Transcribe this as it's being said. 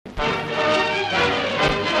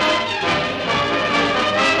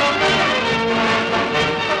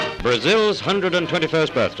Brazil's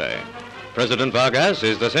 121st birthday. President Vargas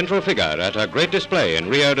is the central figure at a great display in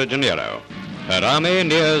Rio de Janeiro. Her army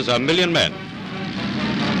nears 1 million men.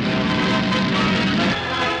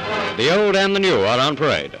 The old and the new are on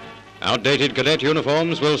parade. Outdated cadet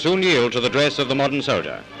uniforms will soon yield to the dress of the modern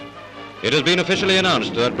soldier. It has been officially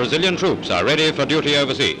announced that Brazilian troops are ready for duty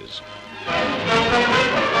overseas.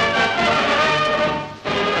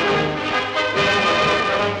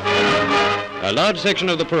 A large section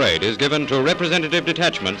of the parade is given to representative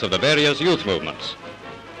detachments of the various youth movements.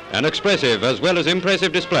 An expressive as well as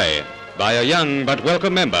impressive display by a young but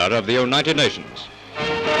welcome member of the United Nations.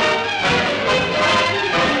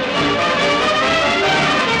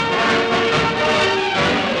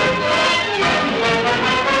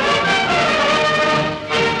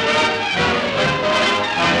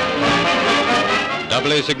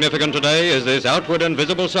 Doubly significant today is this outward and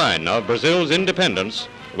visible sign of Brazil's independence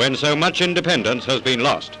when so much independence has been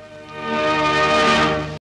lost.